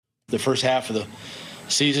the first half of the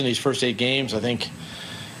season, these first 8 games, I think,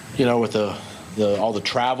 with all the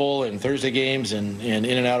travel and Thursday games and in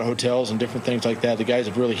and out of hotels and different things like that, the guys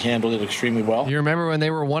have really handled it extremely well. You remember when they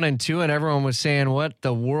were 1-2 and everyone was saying, what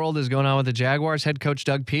the world is going on with the Jaguars? Head coach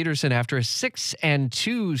Doug Peterson, after a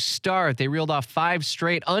 6-2 start, they reeled off 5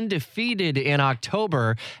 straight undefeated in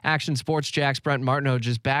October. Action Sports Jack's Brent Martineau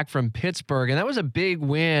just back from Pittsburgh, and that was a big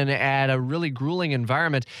win at a really grueling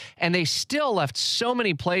environment, and they still left so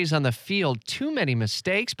many plays on the field, too many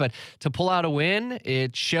mistakes, but to pull out a win,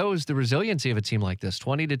 it shows the resiliency of a team like this.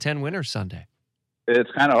 20-10 winner Sunday.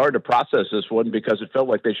 It's kind of hard to process this one because it felt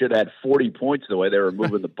like they should have had 40 points the way they were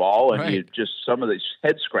moving the ball, and Right. just some of these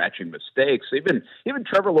head-scratching mistakes. Even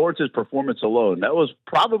Trevor Lawrence's performance alone, that was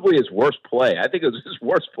probably his worst play. I think it was his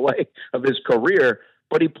worst play of his career,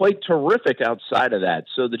 but he played terrific outside of that.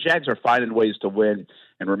 So the Jags are finding ways to win.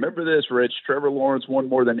 And remember this, Rich, Trevor Lawrence won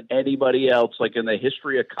more than anybody else, like in the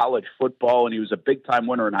history of college football, and he was a big-time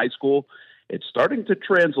winner in high school. It's starting to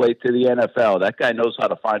translate to the NFL. That guy knows how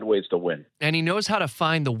to find ways to win. And he knows how to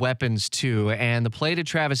find the weapons, too. And the play to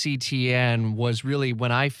Travis Etienne was really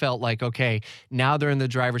when I felt like, okay, now they're in the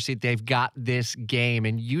driver's seat. They've got this game.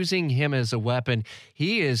 And using him as a weapon,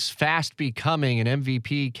 he is fast becoming an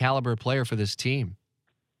MVP caliber player for this team.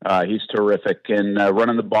 He's terrific and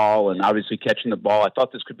running the ball and obviously catching the ball. I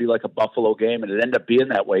thought this could be like a Buffalo game, and it ended up being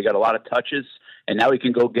that way. He got a lot of touches, and now he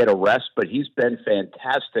can go get a rest, but he's been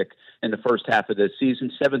fantastic in the first half of this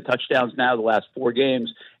season. 7 touchdowns now the last 4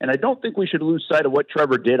 games, and I don't think we should lose sight of what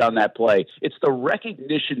Trevor did on that play. It's the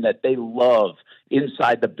recognition that they love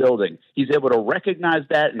inside the building. He's able to recognize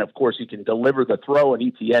that, and of course he can deliver the throw, and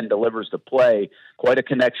ETN delivers the play. Quite a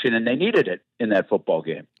connection, and they needed it in that football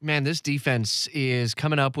game. Man, this defense is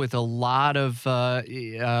coming up with a lot of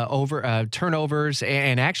turnovers,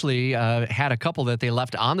 and actually had a couple that they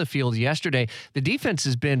left on the field yesterday. The defense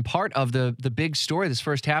has been part of the big story this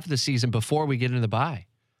first half of the season before we get into the bye.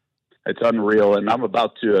 It's unreal, and I'm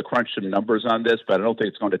about to crunch some numbers on this, but I don't think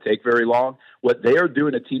it's going to take very long. What they are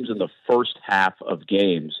doing to teams in the first half of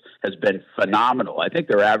games has been phenomenal. I think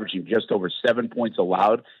they're averaging just over 7 points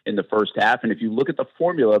allowed in the first half, and if you look at the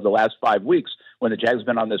formula of the last 5 weeks, when the Jags have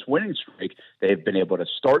been on this winning streak, they've been able to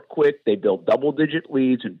start quick, they build double-digit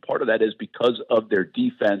leads, and part of that is because of their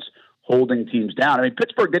defense holding teams down. I mean,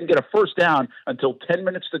 Pittsburgh didn't get a first down until 10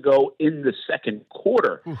 minutes to go in the second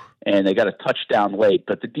quarter, and they got a touchdown late.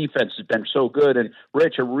 But the defense has been so good. And,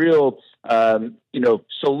 Rich, a real,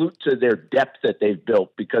 salute to their depth that they've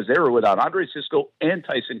built because they were without Andre Sisco and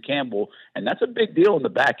Tyson Campbell, and that's a big deal in the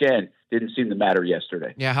back end. Didn't seem to matter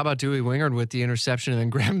yesterday. Yeah, how about Dewey Wingard with the interception and then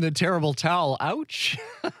grabbing the terrible towel? Ouch.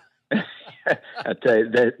 I tell you,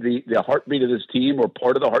 the heartbeat of this team, or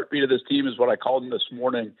part of the heartbeat of this team, is what I called them this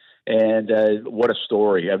morning. And what a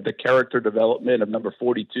story. The character development of number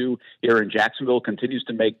 42 here in Jacksonville continues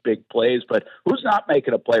to make big plays. But who's not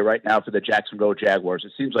making a play right now for the Jacksonville Jaguars?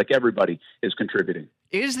 It seems like everybody is contributing.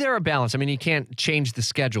 Is there a balance? I mean, you can't change the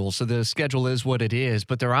schedule, so the schedule is what it is,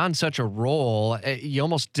 but they're on such a roll. You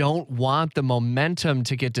almost don't want the momentum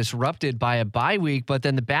to get disrupted by a bye week, but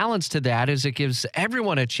then the balance to that is it gives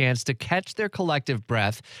everyone a chance to catch their collective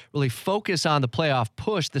breath, really focus on the playoff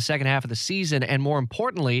push the second half of the season, and more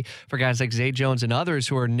importantly, for guys like Zay Jones and others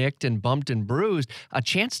who are nicked and bumped and bruised, a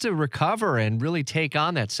chance to recover and really take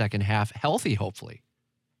on that second half healthy, hopefully.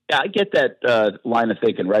 Yeah, I get that line of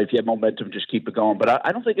thinking, right? If you have momentum, just keep it going. But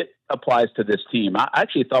I don't think it applies to this team. I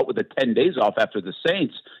actually thought with the 10 days off after the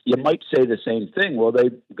Saints, you might say the same thing. Well, they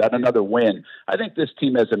got another win. I think this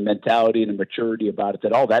team has a mentality and a maturity about it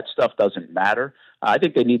that all that stuff doesn't matter. I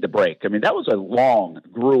think they need the break. I mean, that was a long,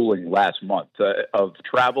 grueling last month of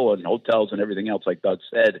travel and hotels and everything else, like Doug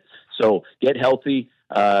said. So get healthy.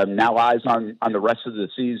 Now eyes on the rest of the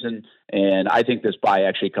season, and I think this bye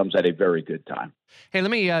actually comes at a very good time. Hey,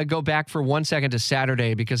 let me go back for 1 second to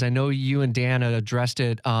Saturday because I know you and Dan addressed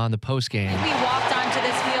it on the postgame. We walked onto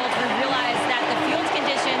this field, we realized that the field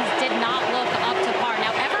conditions did not look up to par.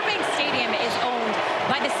 Now, Everbank Stadium is owned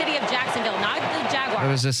by the city of Jacksonville, not the Jaguars.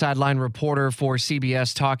 There was a sideline reporter for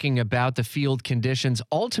CBS talking about the field conditions.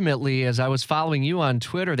 Ultimately, as I was following you on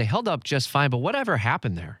Twitter, they held up just fine, but whatever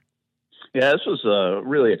happened there? Yeah, this was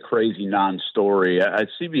really a crazy non-story. At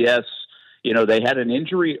CBS, they had an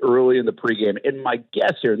injury early in the pregame, and my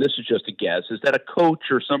guess here, and this is just a guess, is that a coach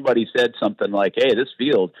or somebody said something like, hey, this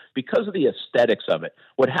field, because of the aesthetics of it,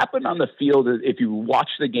 what happened on the field, if you watch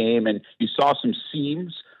the game and you saw some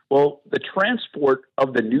seams, well, the transport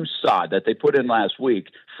of the new sod that they put in last week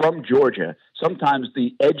from Georgia, sometimes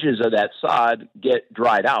the edges of that sod get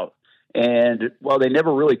dried out. And, well, they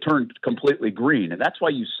never really turned completely green, and that's why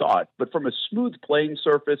you saw it. But from a smooth playing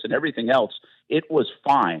surface and everything else, it was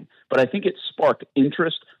fine. But I think it sparked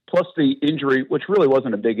interest, plus the injury, which really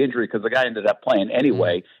wasn't a big injury because the guy ended up playing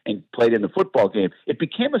anyway and played in the football game. It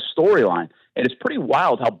became a storyline, and it's pretty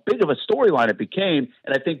wild how big of a storyline it became,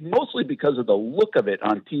 and I think mostly because of the look of it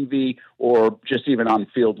on TV or just even on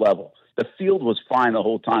field level. The field was fine the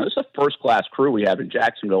whole time. It's a first-class crew we have in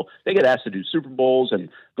Jacksonville. They get asked to do Super Bowls and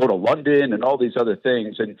go to London and all these other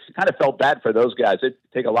things, and kind of felt bad for those guys. They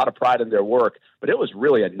take a lot of pride in their work, but it was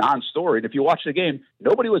really a non-story. And if you watch the game,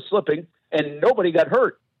 nobody was slipping and nobody got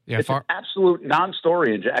hurt. Yeah, it's an absolute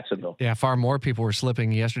non-story in Jacksonville. Yeah, far more people were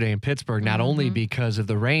slipping yesterday in Pittsburgh, not only because of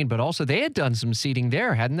the rain, but also they had done some seeding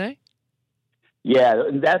there, hadn't they? Yeah,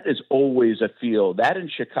 and that is always a field. That in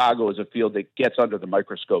Chicago is a field that gets under the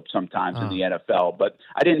microscope sometimes in the NFL. But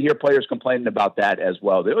I didn't hear players complaining about that as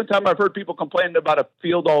well. The only time I've heard people complaining about a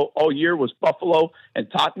field all year was Buffalo and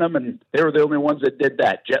Tottenham, and they were the only ones that did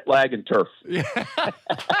that, jet lag and turf. Yeah.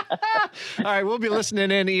 All right, we'll be listening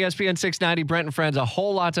in ESPN 690, Brent and Friends. A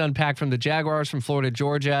whole lot to unpack from the Jaguars, from Florida,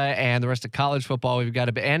 Georgia, and the rest of college football. We've got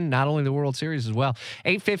to end, not only the World Series as well.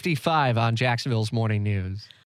 8:55 on Jacksonville's Morning News.